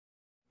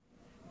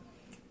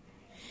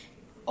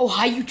Oh,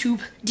 hi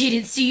YouTube.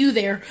 Didn't see you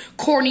there.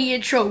 Corny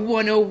intro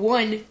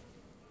 101.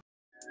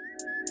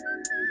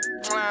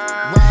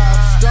 Rob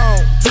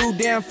Stone, 2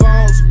 damn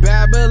phones.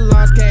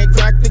 Babylons can't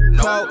crack the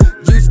code.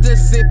 Used to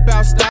sip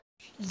out style.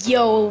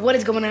 Yo, what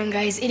is going on,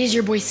 guys? It is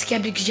your boy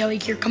Skeptic Jelly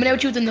here, coming out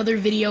with you with another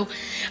video.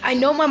 I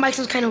know my mic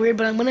sounds kind of weird,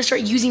 but I'm going to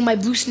start using my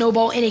blue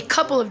snowball in a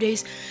couple of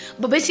days.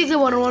 But basically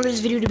what I wanted this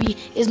video to be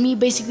is me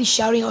basically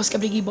shouting out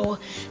Skeptic Ebola.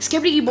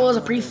 Skeptic Ebola is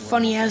a pretty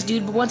funny ass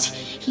dude, but once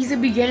he's a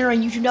beginner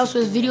on YouTube now, so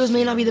his videos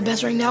may not be the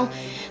best right now,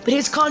 but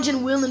his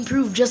content will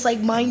improve just like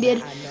mine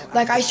did.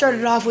 Like, I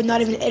started off with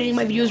not even editing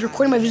my videos,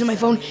 recording my videos on my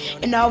phone,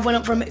 and now I've went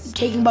up from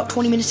taking about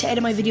 20 minutes to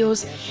edit my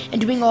videos and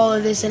doing all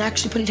of this and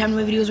actually putting time in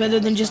my videos rather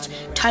than just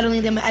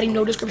titling them, adding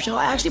no description.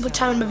 I actually put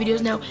time in my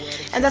videos now,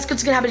 and that's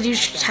what's gonna happen to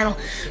this channel.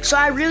 So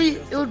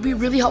it would be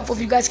really helpful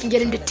if you guys can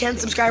get him to 10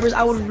 subscribers.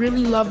 I would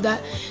really love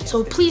that.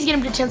 So please get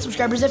him to 10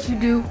 subscribers. If you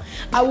do,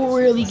 I will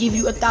really give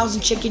you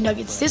 1,000 chicken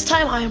nuggets. This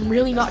time, I am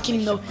really not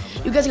kidding though.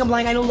 You guys think I'm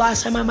lying? I know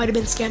last time I might have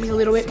been scamming a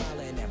little bit.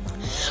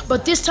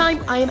 But this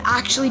time, I am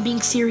actually being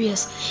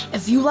serious.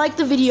 If you like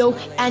the video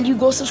and you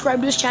go subscribe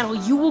to his channel,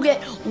 you will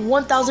get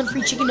 1,000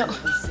 free chicken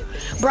nuggets.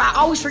 Bro, I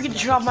always forget to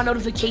turn off my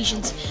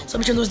notifications, so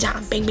I'm turn those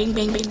down. Bang, bang,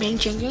 bang, bang, bang,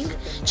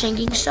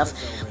 changing stuff.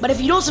 But if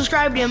you don't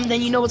subscribe to him,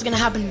 then you know what's gonna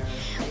happen.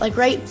 Like,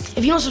 right?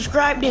 If you don't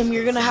subscribe to him,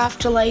 you're gonna have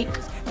to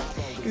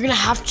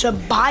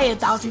buy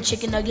 1,000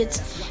 chicken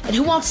nuggets. And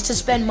who wants to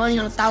spend money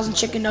on 1,000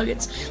 chicken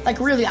nuggets? Like,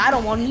 really, I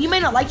don't want. You may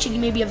not like chicken,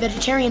 you may be a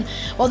vegetarian.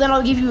 Well, then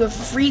I'll give you a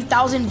free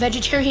 1,000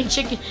 vegetarian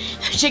chicken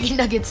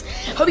nuggets.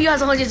 Hope you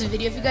guys enjoyed this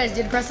video. If you guys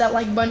did, press that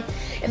like button.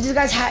 If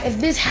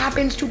this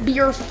happens to be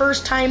your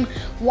first time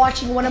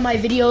watching one of my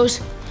videos,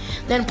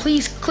 then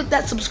please click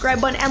that subscribe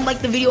button and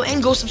like the video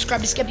and go subscribe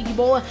to Skeptic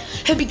Ebola.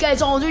 Hope you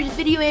guys all enjoyed this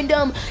video,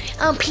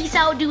 and peace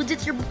out, dudes.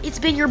 It's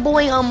been your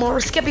boy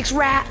Skeptic's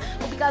Rat.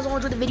 Hope you guys all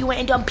enjoyed the video,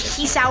 and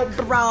peace out,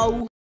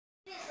 bro.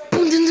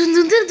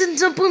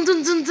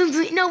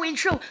 No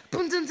intro.